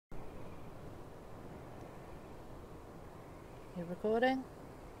You recording?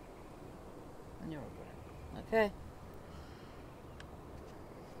 And you're recording. Okay.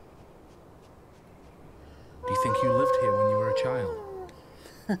 Do you think you lived here when you were a child?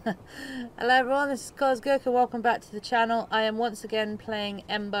 Hello everyone, this is COSGUK and welcome back to the channel. I am once again playing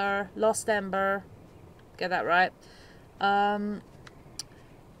Ember, Lost Ember. Get that right.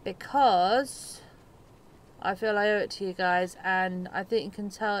 Because I feel I owe it to you guys, and I think you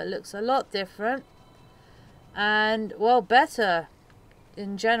can tell it looks a lot different. And, well, better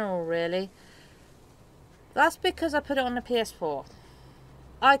in general, really. That's because I put it on the PS4.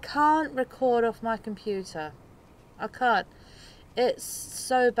 I can't record off my computer. I can't. It's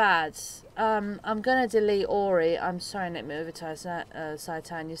so bad. I'm going to delete Ori. I'm sorry, Nick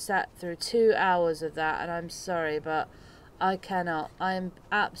Saitan. You sat through 2 hours of that, and I'm sorry, but I cannot. I'm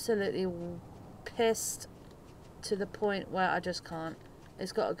absolutely pissed to the point where I just can't.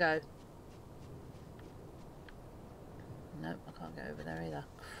 It's got to go. Nope, I can't go over there either.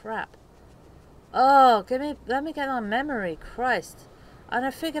 Crap. Oh, let me get my memory. Christ. And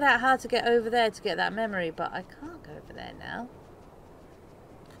I figured out how to get over there to get that memory, but I can't go over there now.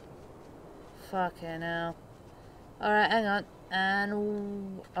 Fucking hell. Alright, hang on.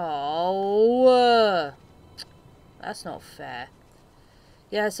 And... oh! That's not fair.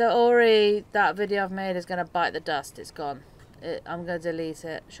 Yeah, so Ori, that video I've made is going to bite the dust. It's gone. I'm going to delete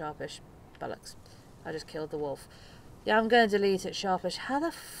it. Sharpish. Bollocks. I just killed the wolf. Yeah, I'm going to delete it. Sharpish. How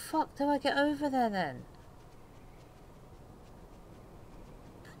the fuck do I get over there then?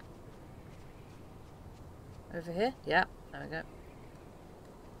 Over here? Yeah, there we go.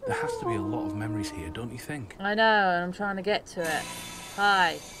 There has to be a lot of memories here, don't you think? I know, and I'm trying to get to it.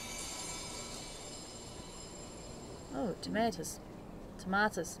 Hi. Oh, tomatoes.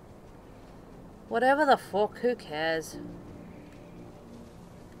 Tomatoes. Whatever the fuck, who cares?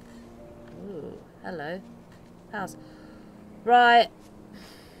 Ooh, hello. House. Right.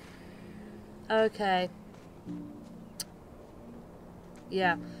 Okay.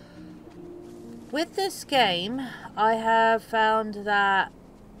 Yeah. With this game, I have found that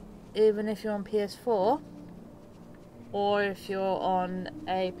even if you're on PS4 or if you're on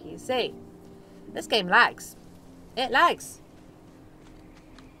a PC, this game lags. It lags.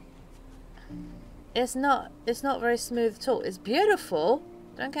 It's not very smooth at all. It's beautiful,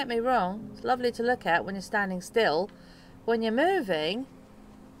 don't get me wrong. It's lovely to look at when you're standing still. When you're moving,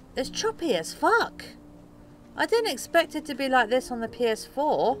 it's choppy as fuck. I didn't expect it to be like this on the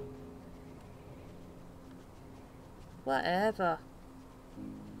PS4. Whatever.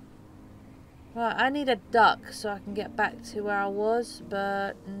 Right, I need a duck so I can get back to where I was,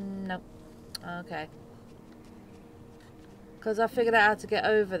 but no. Okay. Because I figured out how to get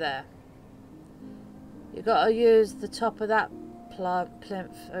over there. You got to use the top of that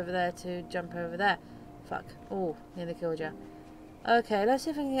plinth over there to jump over there. Fuck. Oh, nearly killed you. Okay, let's see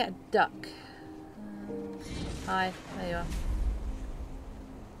if I can get a duck. Hi, there you are.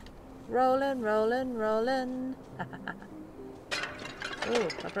 Rolling, rolling, rolling. Oh,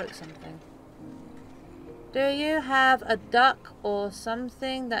 I broke something. Do you have a duck or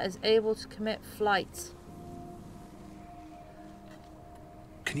something that is able to commit flight?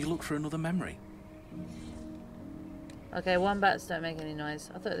 Can you look for another memory? Okay, wombats don't make any noise.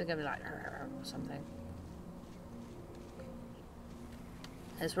 I thought they were going to be like or something.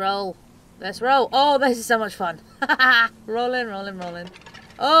 Let's roll. Let's roll. Oh, this is so much fun. Rolling, rolling, rolling.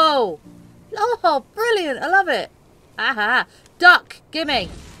 Oh! Oh, brilliant. I love it. Aha. Duck, gimme.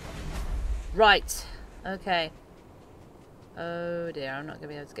 Right. Okay. Oh dear, I'm not going to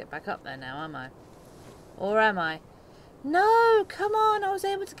be able to get back up there now, am I? Or am I? No, come on. I was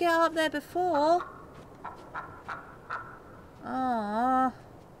able to get up there before. Aww.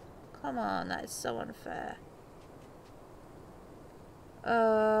 Come on, that is so unfair.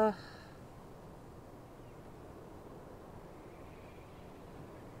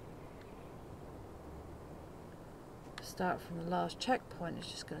 Start from the last checkpoint.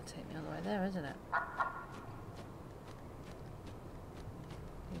 It's just going to take me all the way there, isn't it?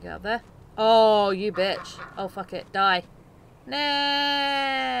 You get up there? Oh, you bitch. Oh, fuck it. Die.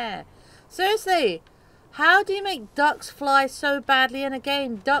 Nah. Seriously. How do you make ducks fly so badly in a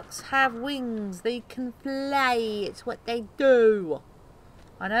game? Ducks have wings. They can fly. It's what they do.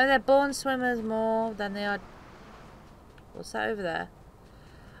 I know they're born swimmers more than they are... What's that over there?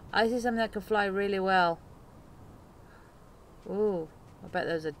 I see something that can fly really well. Ooh, I bet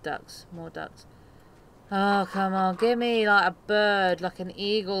those are ducks. More ducks. Oh, come on. Give me like a bird, like an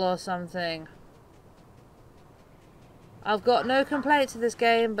eagle or something. I've got no complaints with this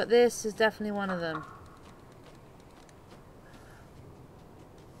game, but this is definitely one of them.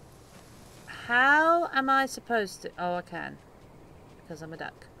 How am I supposed to... Oh, I can. because I'm a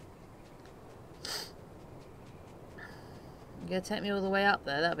duck. You gonna take me all the way up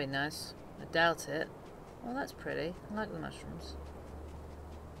there? That'd be nice. I doubt it. Well, that's pretty. I like the mushrooms.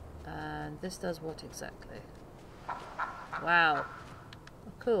 And this does what exactly? Wow.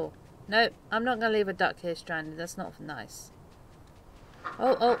 Oh, cool. Nope, I'm not going to leave a duck here stranded. That's not nice.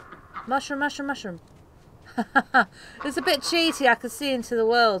 Oh, oh. Mushroom, mushroom, mushroom. It's a bit cheaty. I can see into the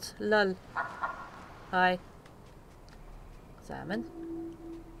world. Lol. Hi. Salmon.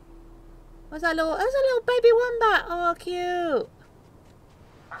 What's that little... There's a little baby wombat. Oh, cute.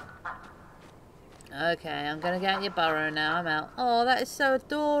 Okay, I'm going to get your burrow now. I'm out. Oh, that is so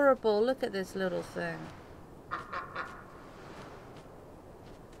adorable. Look at this little thing.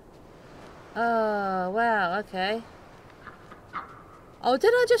 Oh, wow. Okay. Oh,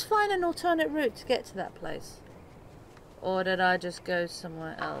 did I just find an alternate route to get to that place? Or did I just go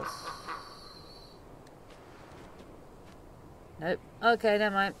somewhere else? Nope. Okay,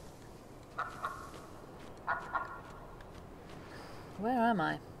 never mind. Where am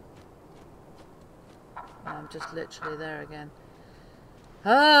I? Oh, I'm just literally there again.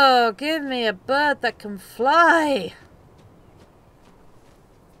 Oh, give me a bird that can fly!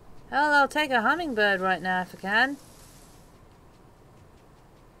 Hell, I'll take a hummingbird right now if I can.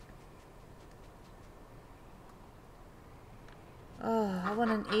 Oh, I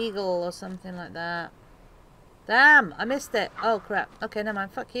want an eagle or something like that. Damn, I missed it. Oh, crap. Okay, never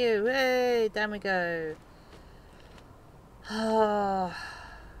mind. Fuck you. Hey, down we go. Oh.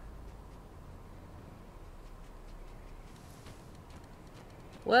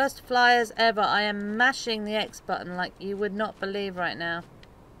 Worst flyers ever. I am mashing the X button like you would not believe right now.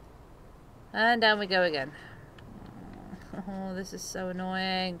 And down we go again. Oh, this is so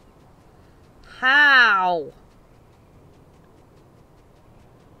annoying. How?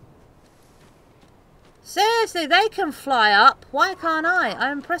 Seriously, they can fly up. Why can't I?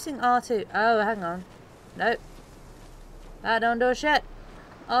 I'm pressing R2. Oh, hang on. Nope. That don't do shit.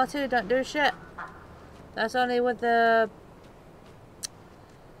 R2 don't do shit. That's only with the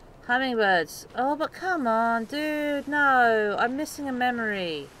hummingbirds. Oh, but come on, dude. No, I'm missing a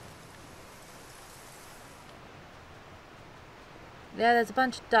memory. Yeah, there's a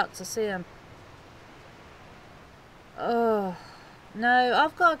bunch of ducks. I see them. Oh. No,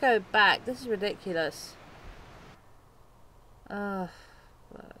 I've got to go back. This is ridiculous. Oh.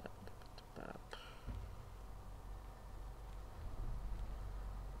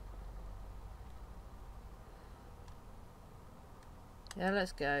 Yeah,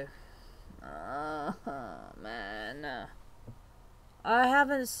 let's go. Oh, man. I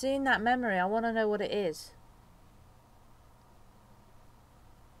haven't seen that memory. I want to know what it is.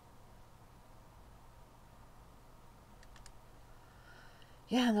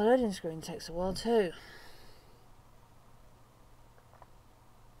 Yeah, and the loading screen takes a while too.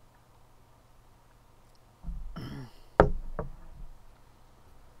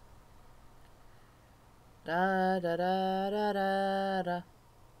 Da da da da da da.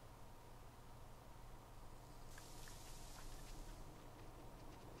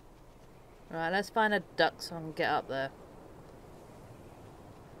 Right, let's find a duck so I can get up there.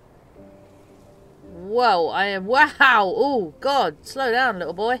 Whoa, I am... Wow! Oh, God. Slow down,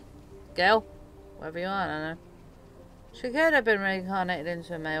 little boy. Girl. Whatever you are, I don't know. She could have been reincarnated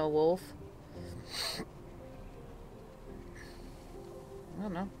into a male wolf. I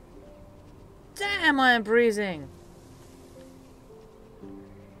don't know. Damn, I am breezing.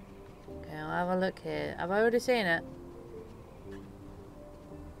 Okay, I'll have a look here. Have I already seen it?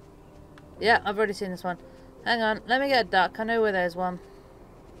 Yeah, I've already seen this one. Hang on, let me get a duck. I know where there's one.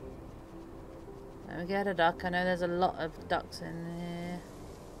 Let me get a duck. I know there's a lot of ducks in here.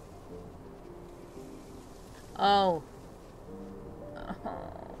 Oh. Oh,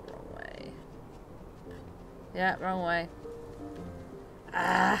 wrong way. Yeah, wrong way.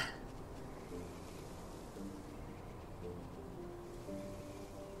 Ah.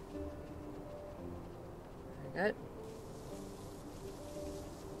 There we go.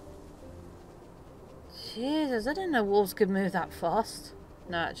 Jesus, I didn't know wolves could move that fast.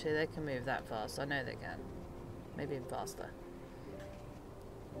 No, actually, they can move that fast. I know they can. Maybe even faster.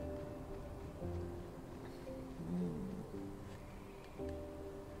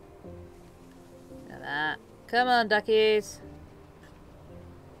 Look at that. Come on, duckies.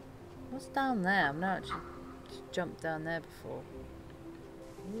 What's down there? I've not actually jumped down there before.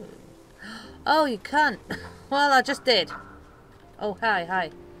 Ooh. Oh, you can't. Well, I just did. Oh, hi,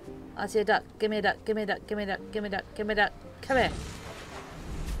 hi. I see a duck. Give me a duck. Give me a duck. Give me a duck. Give me a duck. Give me a duck. Come here.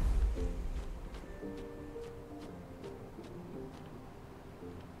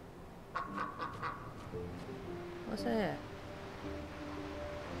 What's here?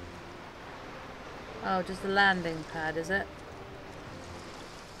 Oh, just the landing pad, is it?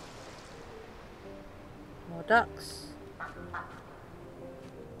 More ducks.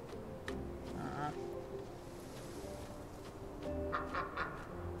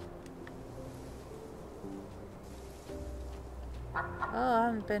 Oh, I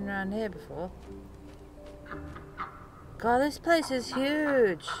haven't been around here before. God, this place is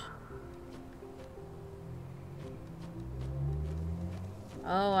huge.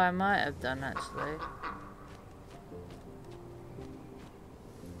 Oh, I might have done actually.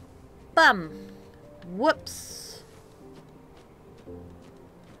 Bum! Whoops!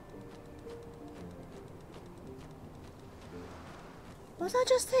 Was I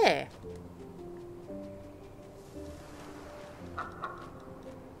just here?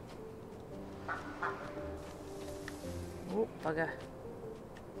 Oh, bugger.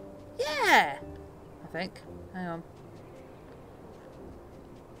 Yeah! I think. Hang on.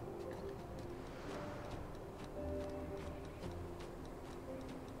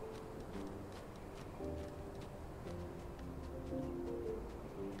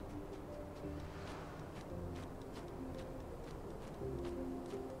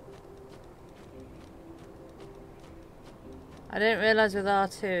 I didn't realise with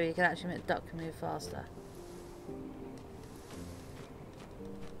R2 you can actually make the duck move faster.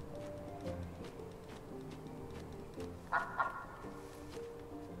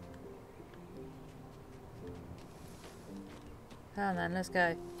 Come on then, let's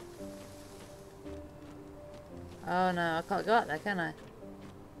go. Oh no, I can't go up there, can I?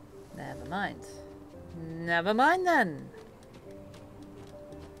 Never mind. Never mind then.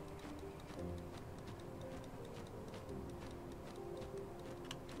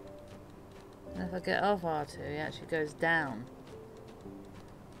 And if I get off R2, it actually goes down.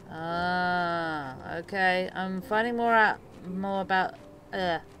 Ah, okay. I'm finding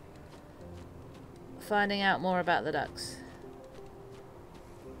finding out more about the ducks.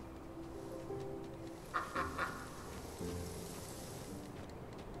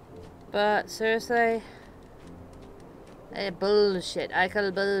 But seriously, bullshit. I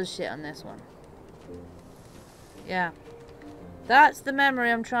call bullshit on this one. Yeah. That's the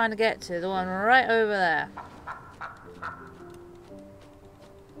memory I'm trying to get to. The one right over there.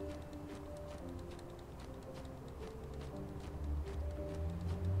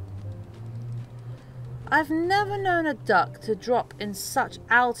 I've never known a duck to drop in such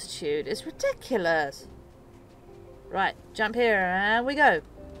altitude. It's ridiculous. Right, jump here and we go.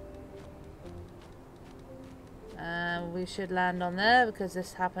 We should land on there because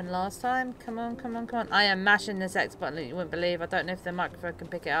this happened last time. Come on, come on, come on. I am mashing this X button that you wouldn't believe. I don't know if the microphone can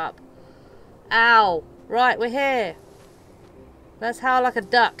pick it up. Ow! Right, we're here. Let's howl like a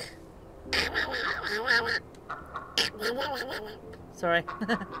duck. Sorry.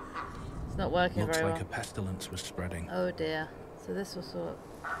 It's not working Looks very well. like a pestilence was spreading. Oh dear. So this was sort of...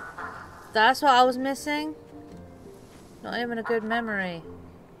 That's what I was missing? Not even a good memory.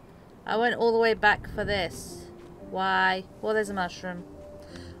 I went all the way back for this. Why? Well, there's a mushroom.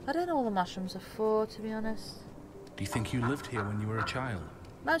 I don't know what the mushrooms are for, to be honest. Do you think you lived here when you were a child?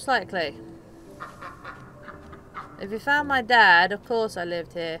 Most likely. If you found my dad, of course I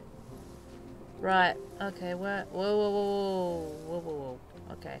lived here. Right. Okay, where... Whoa, whoa, whoa, whoa, whoa, whoa.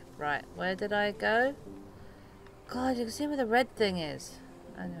 Okay, right. Where did I go? God, you can see where the red thing is.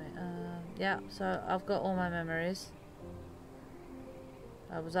 Anyway, yeah, so I've got all my memories.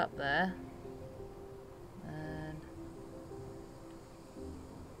 I was up there. And...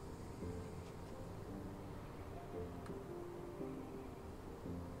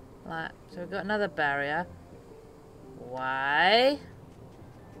 Right, so we've got another barrier. Why?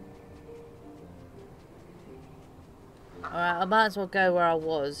 Alright, I might as well go where I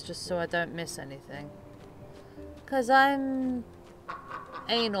was, just so I don't miss anything. Because I'm...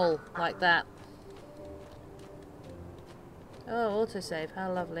 anal like that. Oh, autosave,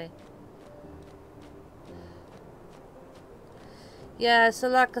 how lovely. Yeah, so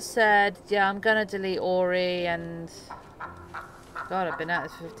like I said, yeah, I'm gonna delete Ori and... God, I've been at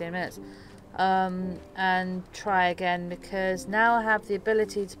this for 15 minutes. And try again, because now I have the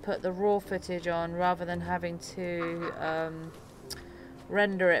ability to put the raw footage on rather than having to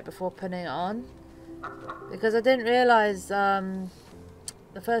render it before putting it on. Because I didn't realise the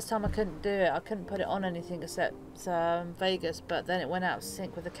first time I couldn't do it, I couldn't put it on anything except Vegas, but then it went out of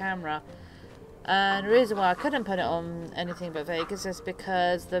sync with the camera. And the reason why I couldn't put it on anything but Vegas is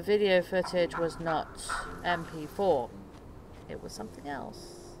because the video footage was not MP4. It was something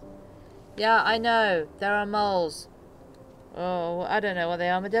else. Yeah, I know. There are moles. Oh, I don't know what they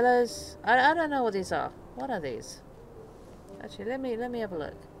are. Armadillos? I don't know what these are. What are these? Actually, let me have a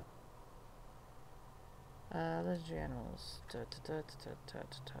look. Legendary animals.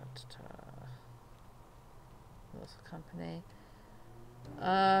 Lots of company.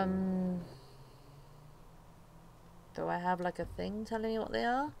 Do I have like a thing telling me what they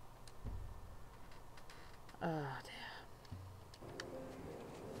are? Oh dear.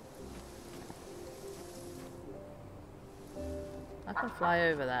 I can fly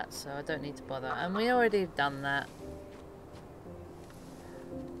over that, so I don't need to bother. And we already done that.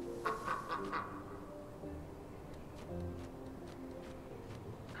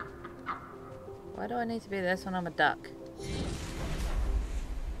 Why do I need to be this when I'm a duck?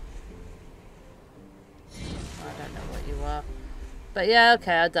 I don't know what you are. But yeah,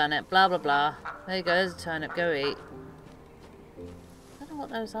 okay, I've done it. Blah, blah, blah. There you go, there's a turnip. Go eat. I don't know what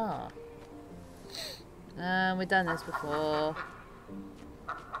those are. We've done this before.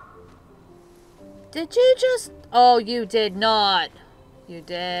 Did you just... Oh, you did not. You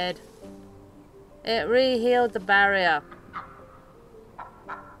did. It re-healed the barrier.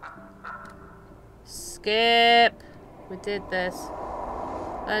 Skip. We did this.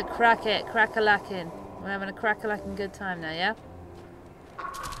 Crack it. Crack-a-lackin'. We're having a crack-a-lackin' good time now, yeah?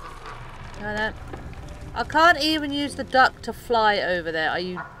 No. I can't even use the duck to fly over there. Are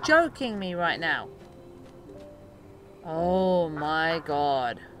you joking me right now? Oh my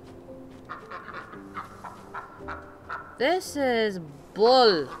god. This is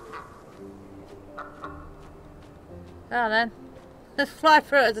bull. Come on then. Let's fly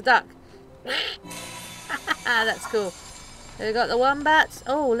through it as a duck. That's cool. So we got the wombats.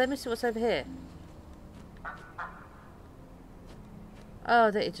 Oh, let me see what's over here. Oh,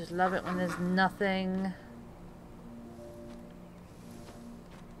 don't you just love it when there's nothing?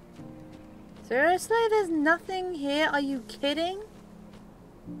 Seriously? There's nothing here? Are you kidding?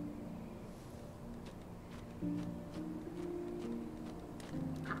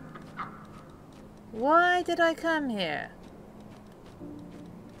 Why did I come here?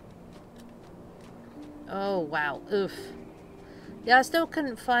 Oh, wow. Oof. Yeah, I still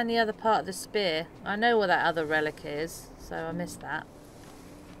couldn't find the other part of the spear. I know where that other relic is, so I missed that.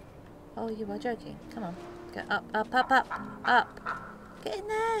 Oh, you are joking. Come on. Get up, up, up, up, up. Get in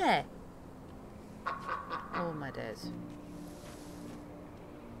there. Oh, my days.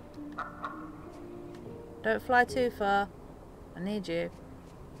 Don't fly too far. I need you.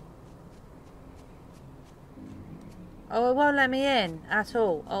 Oh, it won't let me in at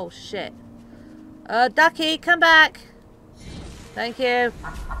all. Oh, shit. Ducky, come back. Thank you.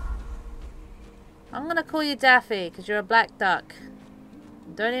 I'm going to call you Daffy because you're a black duck.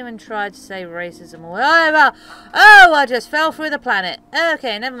 Don't even try to say racism or whatever. Oh, I just fell through the planet.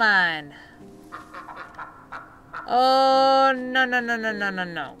 Okay, never mind. Oh,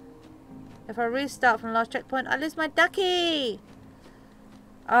 no. If I restart from last checkpoint, I lose my ducky.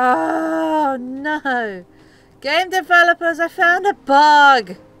 Oh, no. Game developers, I found a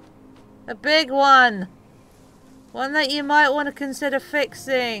bug. A big one. One that you might want to consider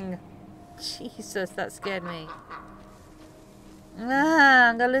fixing. Jesus, that scared me.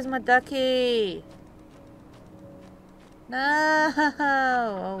 I'm gonna lose my ducky. No.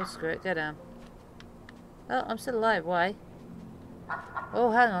 Oh, screw it. Go down. Oh, I'm still alive. Why?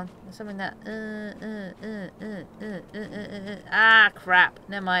 Oh, hang on. There's something that... Ah, crap.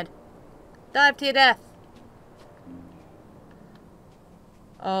 Never mind. Dive to your death.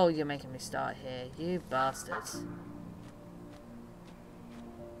 Oh, you're making me start here. You bastards.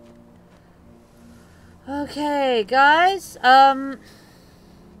 Okay, guys. I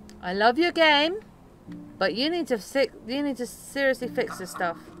love your game, but you need to seriously fix this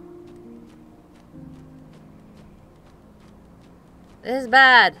stuff. This is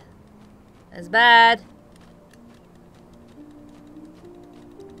bad. It's bad.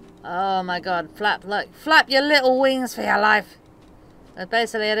 Oh my god, flap your little wings for your life. But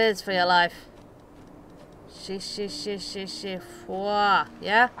basically it is for your life.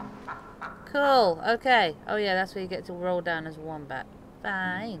 Yeah? Cool, okay. Oh yeah, that's where you get to roll down as a wombat.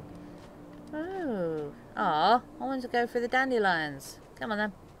 Fine. Ooh. Aw, I want to go for the dandelions. Come on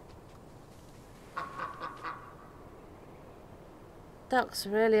then. Ducks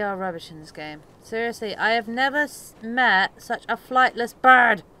really are rubbish in this game. Seriously, I have never met such a flightless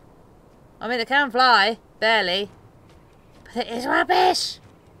bird. I mean, it can fly, barely. But it is rubbish.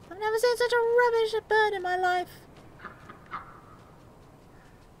 I've never seen such a rubbish bird in my life.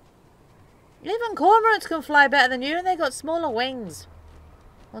 Even cormorants can fly better than you, and they got smaller wings.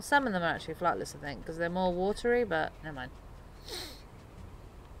 Well, some of them are actually flightless, I think, because they're more watery, but never mind.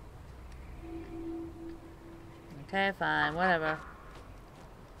 Okay, fine, whatever.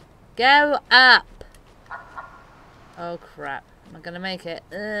 Go up! Oh, crap. Am I going to make it?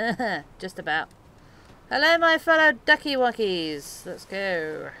 Just about. Hello, my fellow ducky wuckies. Let's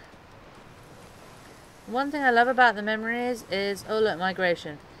go. One thing I love about the memories is, oh look,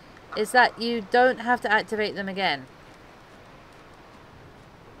 migration, is that you don't have to activate them again.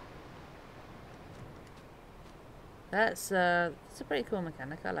 That's a pretty cool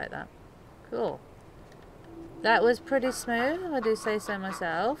mechanic. I like that. Cool. That was pretty smooth, if I do say so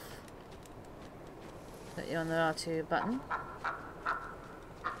myself. Put you on the R2 button.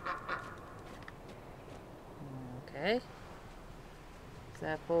 Okay. Is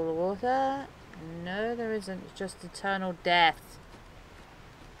there a pool of water? No, there isn't. It's just eternal death.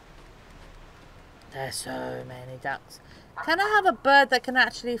 There's so many ducks. Can I have a bird that can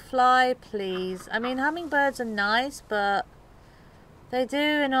actually fly, please? I mean, hummingbirds are nice, but they do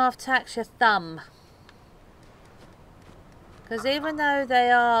enough tax your thumb. Because even though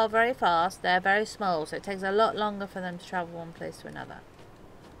they are very fast, they're very small, so it takes a lot longer for them to travel one place to another.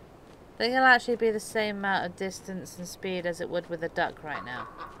 They can actually be the same amount of distance and speed as it would with a duck right now.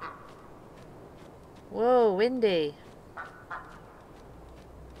 Whoa, windy.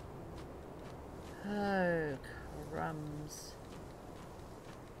 Oh, crumbs.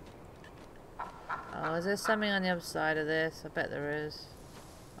 Oh, is there something on the other side of this? I bet there is.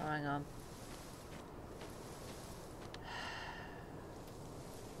 Oh, hang on.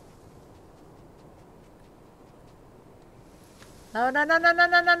 No, no, no, no, no,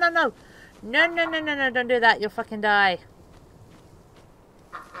 no, no, no, no. No, no, no, no, no, don't do that. You'll fucking die.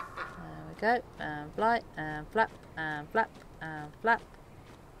 There we go. And fly, and flap, and flap, and flap.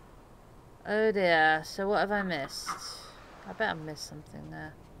 Oh dear. So what have I missed? I bet I missed something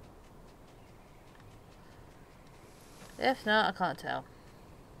there. If not, I can't tell.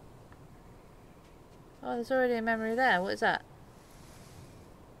 Oh, there's already a memory there. What is that?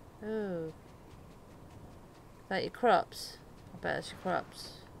 Ooh. Is that your crops? I bet it's your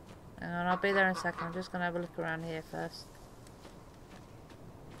crops. Hang on, I'll be there in a second. I'm just going to have a look around here first.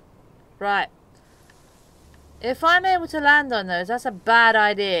 Right. If I'm able to land on those, that's a bad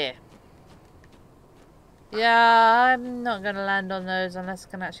idea. Yeah, I'm not going to land on those unless I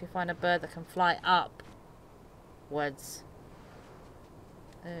can actually find a bird that can fly upwards.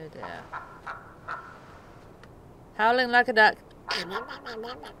 Oh dear. Howling like a duck. I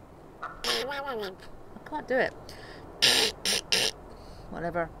can't do it.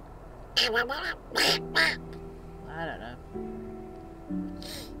 Whatever. I don't know.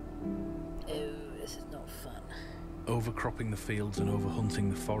 Oh, this is not fun. Overcropping the fields and overhunting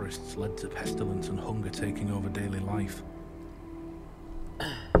the forests led to pestilence and hunger taking over daily life.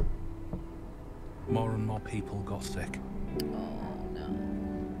 More and more people got sick. Oh no.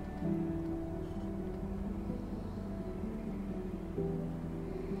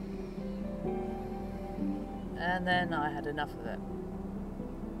 And then I had enough of it.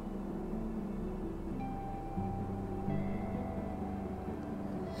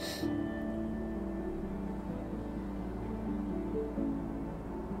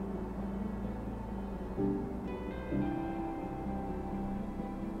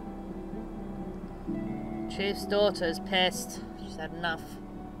 Chief's daughter's pissed. She's had enough.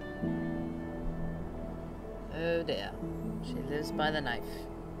 Oh dear. She lives by the knife.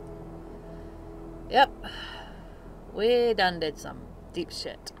 Yep. We done did some deep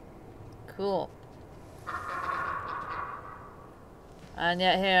shit. Cool. And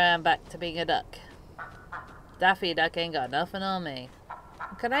yet here I am back to being a duck. Daffy Duck ain't got nothing on me.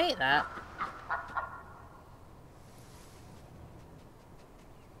 Can I eat that?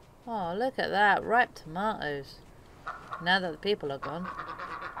 Oh, look at that. Ripe tomatoes. Now that the people are gone.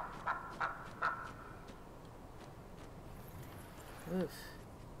 Oof.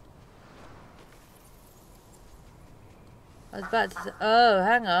 I was about to say, oh,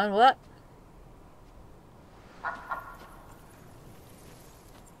 hang on, what?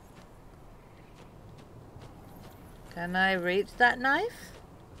 Can I reach that knife?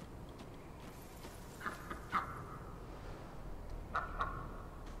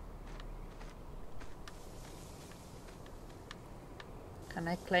 Can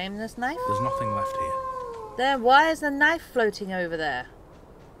I claim this knife? There's nothing left here. Then why is the knife floating over there?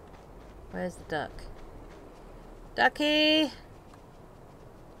 Where's the duck? Ducky!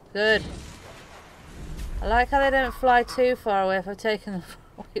 Good. I like how they don't fly too far away if I've taken them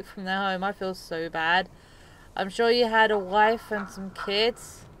away from their home. I feel so bad. I'm sure you had a wife and some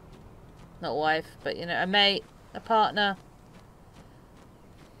kids. Not wife, but you know, a mate, a partner.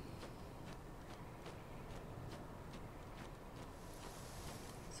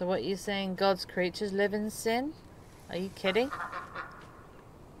 So what, you saying God's creatures live in sin? Are you kidding?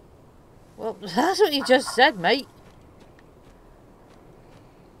 Well, that's what you just said, mate.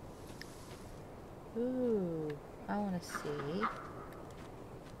 Ooh, Ooh, I want to see.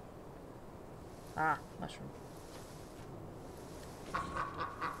 Ah, mushroom.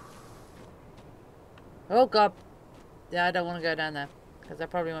 Oh god. Yeah, I don't want to go down there. Because I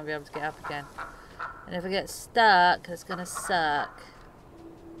probably won't be able to get up again. And if I get stuck, it's going to suck.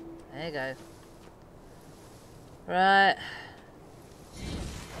 There you go. Right.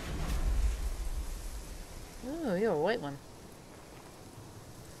 Ooh, you're a white one.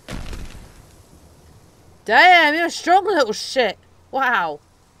 Damn, you're a strong little shit. Wow.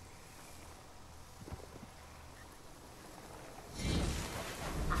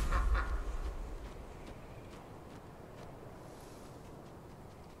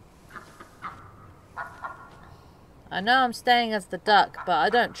 I know I'm staying as the duck, but I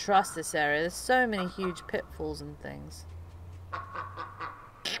don't trust this area. There's so many huge pitfalls and things.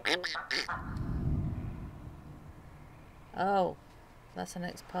 Oh, that's the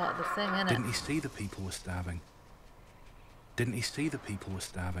next part of the thing, isn't it? Didn't he see the people were starving? Didn't he see the people were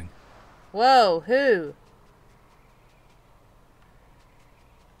starving? Whoa, who?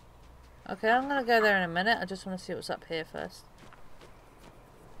 Okay, I'm gonna go there in a minute. I just want to see what's up here first.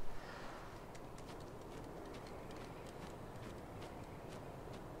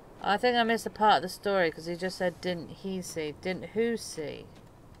 I think I missed a part of the story because he just said, didn't he see? Didn't who see?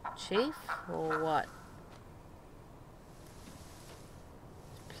 Chief? Or what?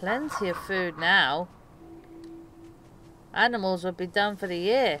 Plenty of food now. Animals would be done for the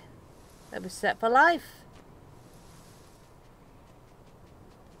year. They'd be set for life.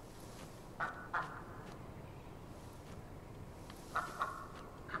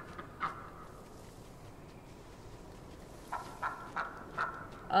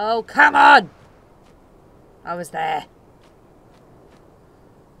 Oh, come on! I was there.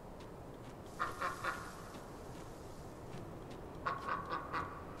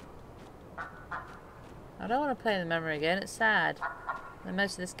 I don't want to play the memory again. It's sad. And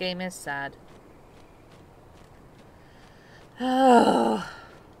most of this game is sad. Oh.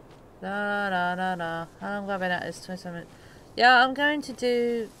 No. How long have I been at this? 27 minutes. Yeah, I'm going to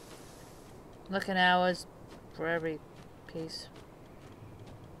do looking hours for every piece.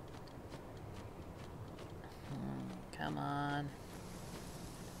 Come on.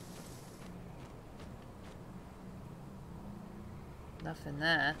 Nothing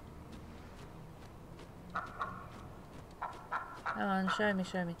there. Come on, show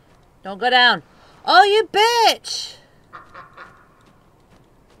me. Don't go down. Oh, you bitch!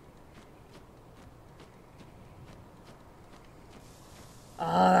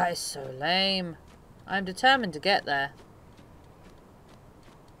 Oh, that is so lame. I'm determined to get there.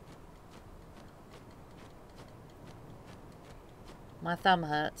 My thumb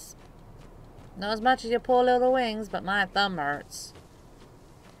hurts. Not as much as your poor little wings, but my thumb hurts.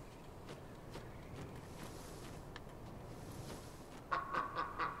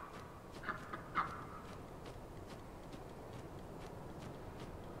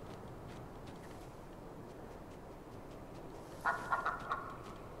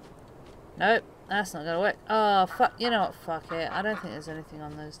 Nope, that's not gonna work. Oh, fuck. You know what? Fuck it. I don't think there's anything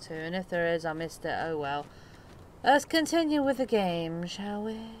on those two. And if there is, I missed it. Oh well. Let's continue with the game, shall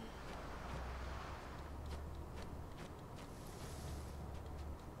we?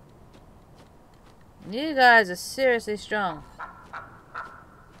 You guys are seriously strong.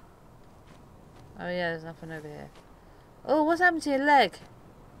 Oh yeah, there's nothing over here. Oh, what's happened to your leg?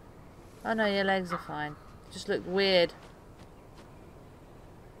 Oh no, your legs are fine. Just look weird.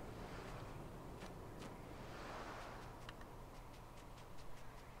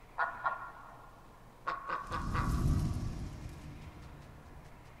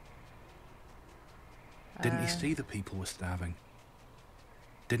 Didn't he see the people were starving?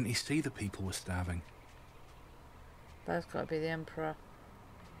 Didn't he see the people were starving? That's got to be the Emperor.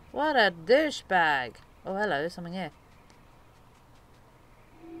 What a douchebag! Oh, hello, there's something here.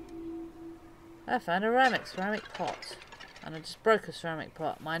 I found a ceramic pot. And I just broke a ceramic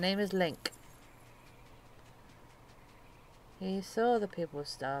pot. My name is Link. He saw the people were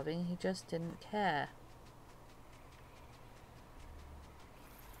starving, he just didn't care.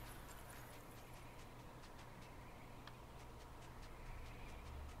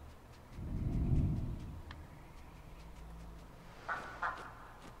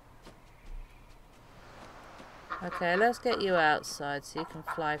 Okay, let's get you outside so you can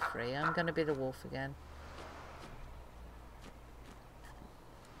fly free. I'm going to be the wolf again.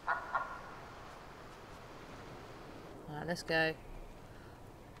 Alright, let's go.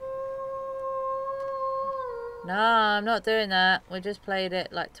 No, I'm not doing that. We just played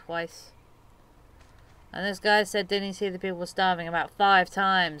it like twice. And this guy said, didn't he see the people starving about 5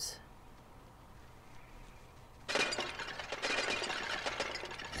 times?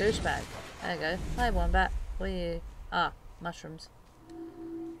 Douchebag. There you go. Hi, wombat. What are you? Ah, mushrooms.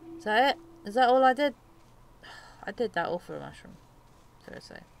 Is that it? Is that all I did? I did that all for a mushroom.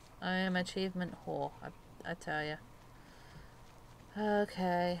 Seriously. I am achievement whore, I tell you.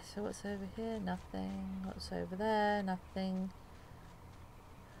 Okay, so what's over here? Nothing. What's over there? Nothing.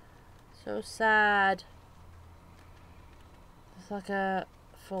 So sad. It's like a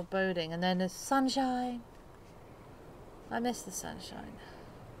foreboding. And then there's sunshine. I miss the sunshine.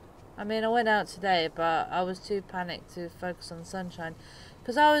 I mean, I went out today, but I was too panicked to focus on the sunshine.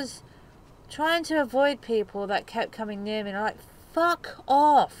 Because I was trying to avoid people that kept coming near me. And I'm like, fuck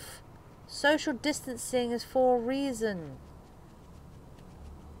off. Social distancing is for a reason.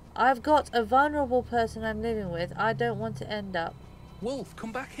 I've got a vulnerable person I'm living with. I don't want to end up. Wolf,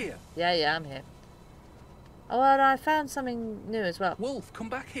 come back here. Yeah, I'm here. Oh, and I found something new as well. Wolf, come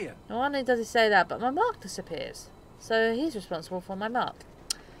back here. Not only does he say that, but my mark disappears. So he's responsible for my mark.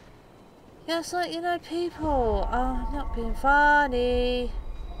 Yeah, it's like, you know, people. Oh, I'm not being funny.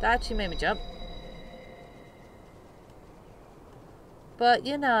 That actually made me jump. But,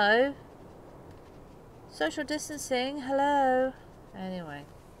 you know, social distancing, hello. Anyway.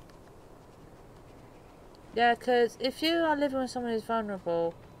 Yeah, because if you are living with someone who's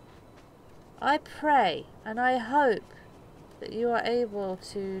vulnerable, I pray and I hope that you are able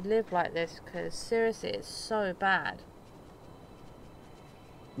to live like this, because seriously, it's so bad.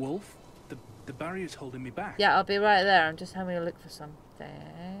 Wolf, the barrier's holding me back. Yeah, I'll be right there. I'm just having a look for something.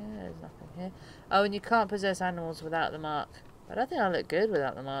 There's nothing here. Oh, and you can't possess animals without the mark. But I think I look good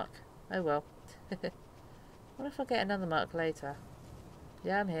without the mark. Oh well. What if I get another mark later?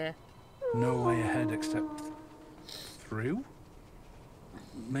 Yeah, I'm here. No way ahead except through?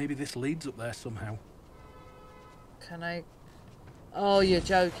 Maybe this leads up there somehow. Can I... Oh, you're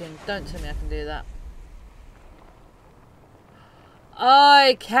joking. Don't tell me I can do that.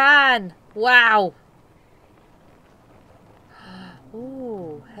 I can! Wow!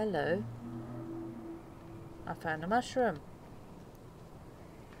 Ooh, hello. I found a mushroom.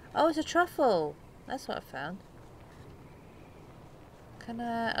 Oh, it's a truffle. That's what I found. Can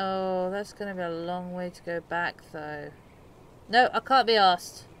I... Oh, that's going to be a long way to go back, though. No, I can't be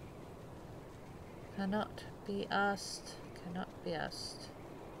asked. Cannot be asked. Cannot be asked.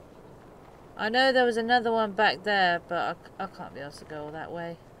 I know there was another one back there, but I can't be asked to go all that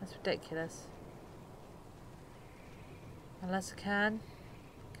way. That's ridiculous. Unless I can.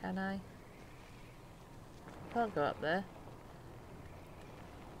 Can I? Can't go up there.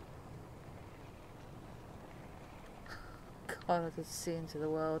 God, I can see into the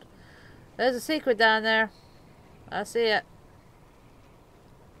world. There's a secret down there. I see it.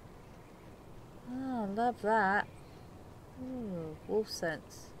 Oh, love that. Ooh, wolf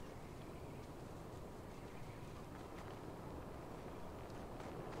sense.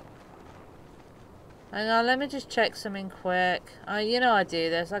 Hang on, let me just check something quick. You know I do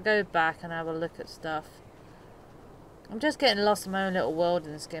this. I go back and have a look at stuff. I'm just getting lost in my own little world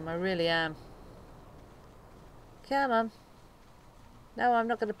in this game. I really am. Come on. No, I'm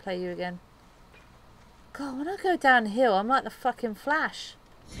not going to play you again. God, when I go downhill, I'm like the fucking Flash.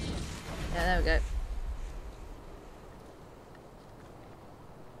 Yeah, there we go.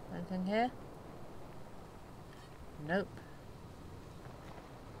 Anything here? Nope.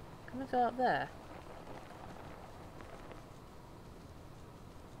 Can I go up there?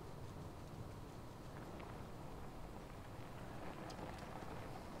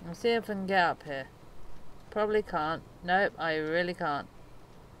 Let's see if I can get up here. Probably can't. Nope, I really can't.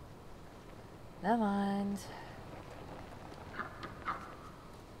 Never mind.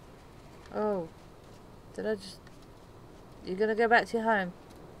 Oh. Did I just... You're gonna go back to your home?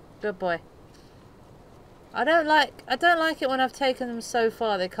 Good boy. I don't like it when I've taken them so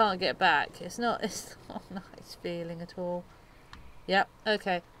far they can't get back. It's not a nice feeling at all. Yep,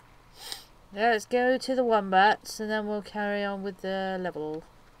 okay. Yeah, let's go to the wombats and then we'll carry on with the level.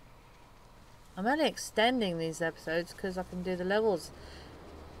 I'm only extending these episodes because I can do the levels.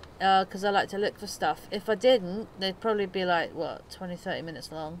 Because I like to look for stuff. If I didn't, they'd probably be like, what, 20-30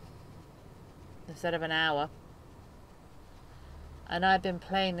 minutes long. Instead of an hour. And I've been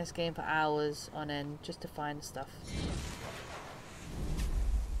playing this game for hours on end just to find stuff.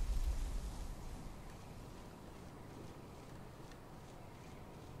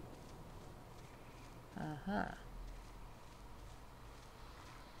 Uh-huh.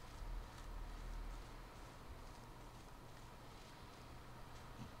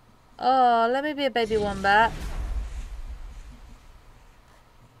 Oh, let me be a baby wombat.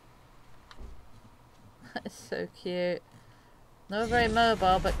 That's so cute. Not very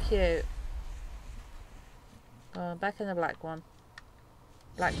mobile, but cute. Oh, back in the black one.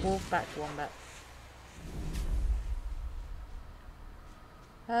 Black wolf, black wombat.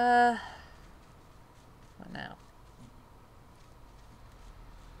 What now?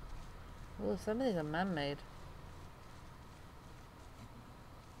 Oh, some of these are man-made.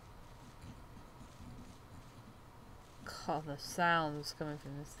 God, the sounds coming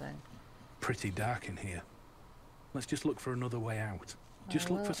from this thing. Pretty dark in here. Let's just look for another way out. Just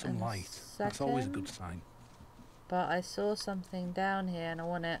look for some light. That's always a good sign. But I saw something down here and I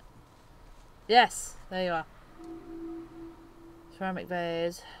want it. Yes! There you are. Ceramic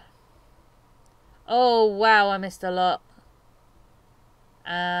vase. Oh, wow, I missed a lot.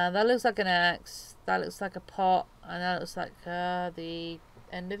 That looks like an axe. That looks like a pot. And that looks like the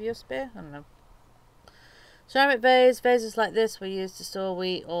end of your spear. I don't know. Ceramic vase. Vases like this were used to store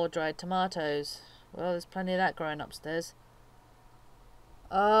wheat or dried tomatoes. Well, there's plenty of that growing upstairs.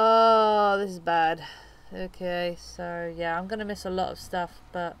 Oh, this is bad. Okay, so yeah, I'm gonna miss a lot of stuff,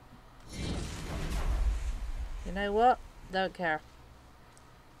 but you know what? Don't care.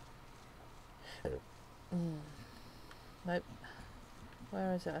 Nope.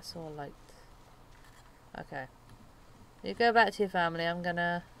 Where is it? I saw a light. Okay. You go back to your family. I'm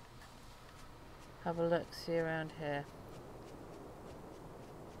gonna have a look, see around here.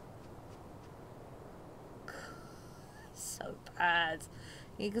 So bad.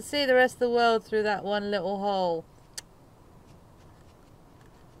 You can see the rest of the world through that one little hole.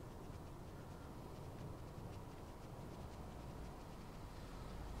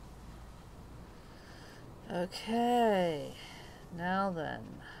 Okay. Now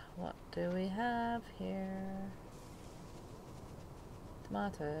then, what do we have here?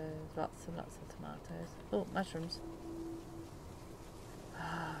 Tomatoes. Lots and lots of tomatoes. Oh, mushrooms.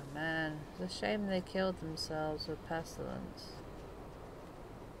 Ah, man. It's a shame they killed themselves with pestilence.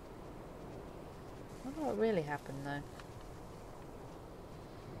 I wonder what really happened though.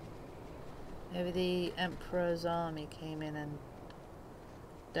 Maybe the Emperor's army came in and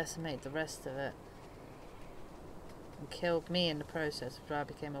decimated the rest of it. And killed me in the process after I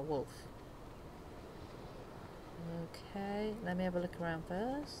became a wolf. Okay, let me have a look around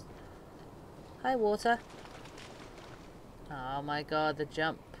first. Hi, water. Oh my god, the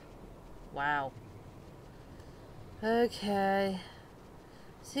jump. Wow. Okay.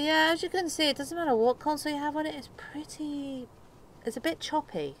 So yeah, as you can see, it doesn't matter what console you have on it, it's a bit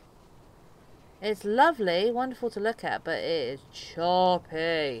choppy. It's lovely, wonderful to look at, but it is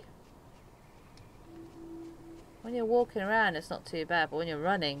choppy. When you're walking around, it's not too bad, but when you're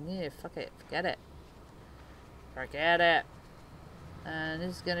running, fuck it, forget it. Forget it. And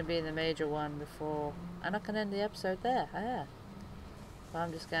this is going to be the major one before, and I can end the episode there. Yeah. But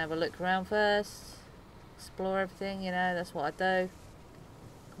I'm just going to have a look around first, explore everything, that's what I do.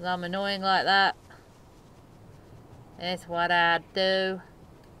 Because I'm annoying like that. It's what I do.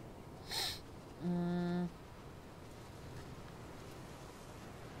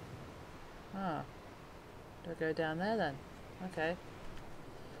 Oh. Do I go down there then? Okay.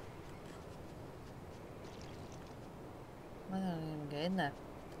 I don't even get in there.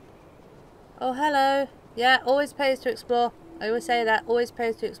 Oh, hello. Yeah, always pays to explore. I always say that. Always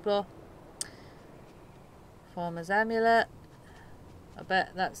pays to explore. Farmer's amulet. I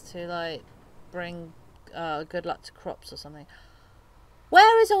bet that's to, like, bring good luck to crops or something.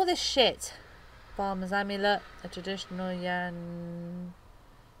 Where is all this shit? Farmer's amulet. A traditional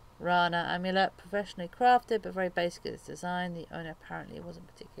Rana amulet, professionally crafted but very basic in its design. The owner apparently wasn't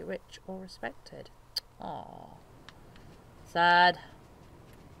particularly rich or respected. Aww. Sad.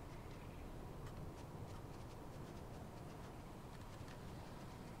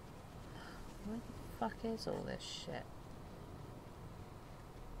 Where the fuck is all this shit?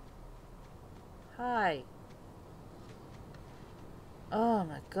 Hi. Oh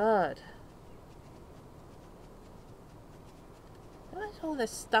my god. What is all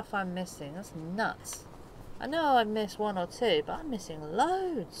this stuff I'm missing? That's nuts. I know I missed one or two, but I'm missing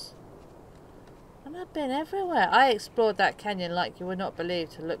loads. And I've been everywhere. I explored that canyon like you would not believe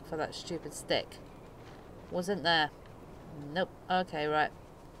to look for that stupid stick. Wasn't there. Nope. Okay, right.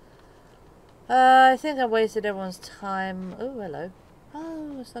 I think I wasted everyone's time. Oh, hello.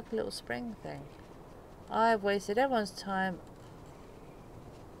 Oh, it's like a little spring thing. I've wasted everyone's time.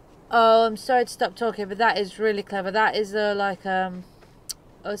 Oh, I'm sorry to stop talking, but that is really clever. That is like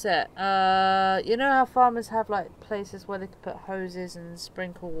what's it? You know how farmers have like places where they can put hoses and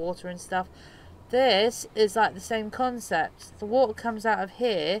sprinkle water and stuff? This is like the same concept. The water comes out of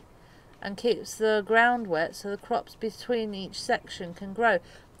here and keeps the ground wet so the crops between each section can grow.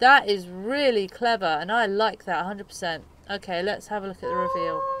 That is really clever and I like that 100%. Okay, let's have a look at the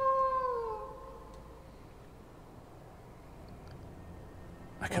reveal.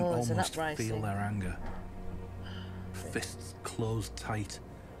 I can there's an almost uprising. feel their anger. Fists closed tight,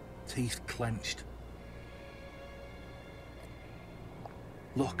 teeth clenched.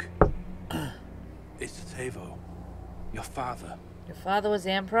 Look, it's Tevo, your father. Your father was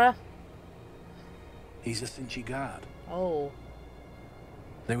the Emperor? He's a Sinchi guard. Oh.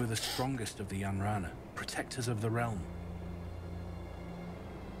 They were the strongest of the Yanrana, protectors of the realm.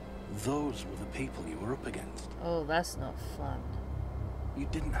 Those were the people you were up against. Oh, that's not fun. You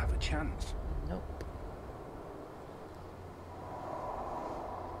didn't have a chance. Nope.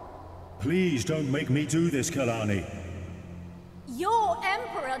 Please don't make me do this, Kalani. Your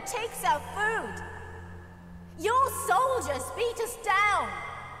Emperor takes our food. Your soldiers beat us down.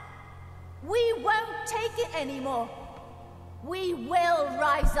 We won't take it anymore. We will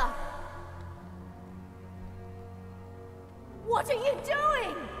rise up. What are you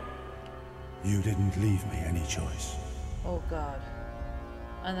doing? You didn't leave me any choice. Oh god.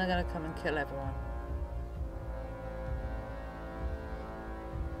 And they're gonna come and kill everyone.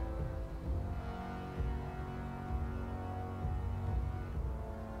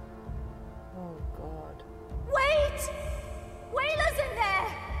 Oh god. Wait! Wayla's in there!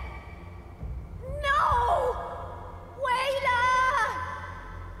 No! Wayla!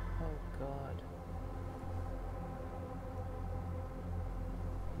 Oh god.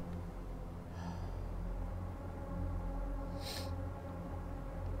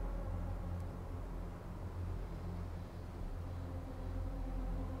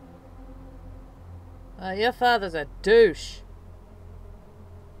 Your father's a douche.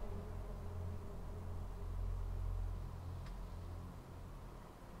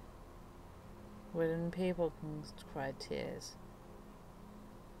 Wooden people can cry tears.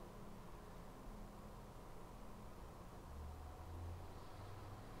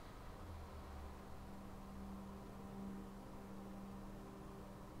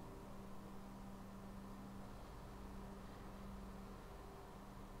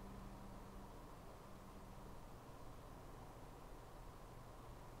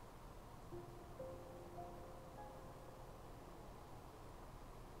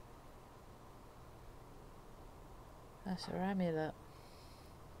 That's her amulet.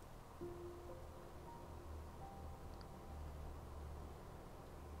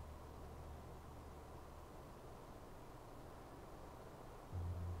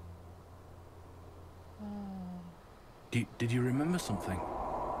 Did you remember something?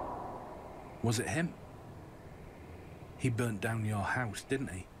 Was it him? He burnt down your house, didn't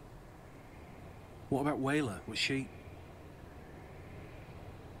he? What about Wayla? Was she...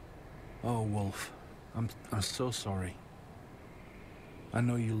 Oh, Wolf. I'm so sorry. I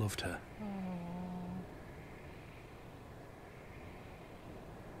know you loved her.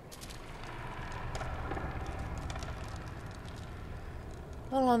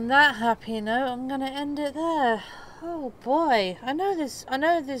 Well, on that happy note, I'm gonna end it there. Oh boy, I know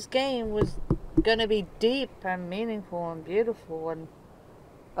this game was gonna be deep and meaningful and beautiful and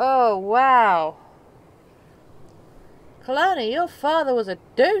oh wow. Kalani, your father was a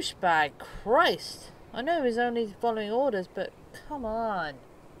douchebag. Christ. I know he's only following orders, but come on.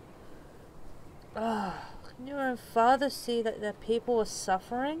 Oh, can your own father see that their people were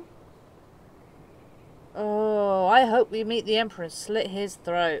suffering? Oh, I hope we meet the Emperor and slit his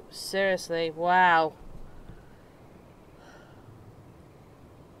throat. Seriously, wow.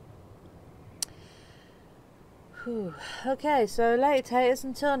 Whew. Okay, so late-taters,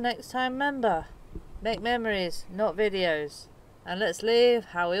 until next time, remember, make memories, not videos. And let's leave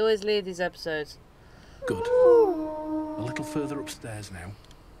how we always leave these episodes. Good. A little further upstairs now.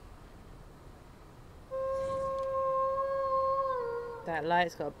 That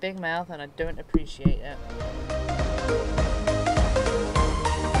light's got a big mouth and I don't appreciate it.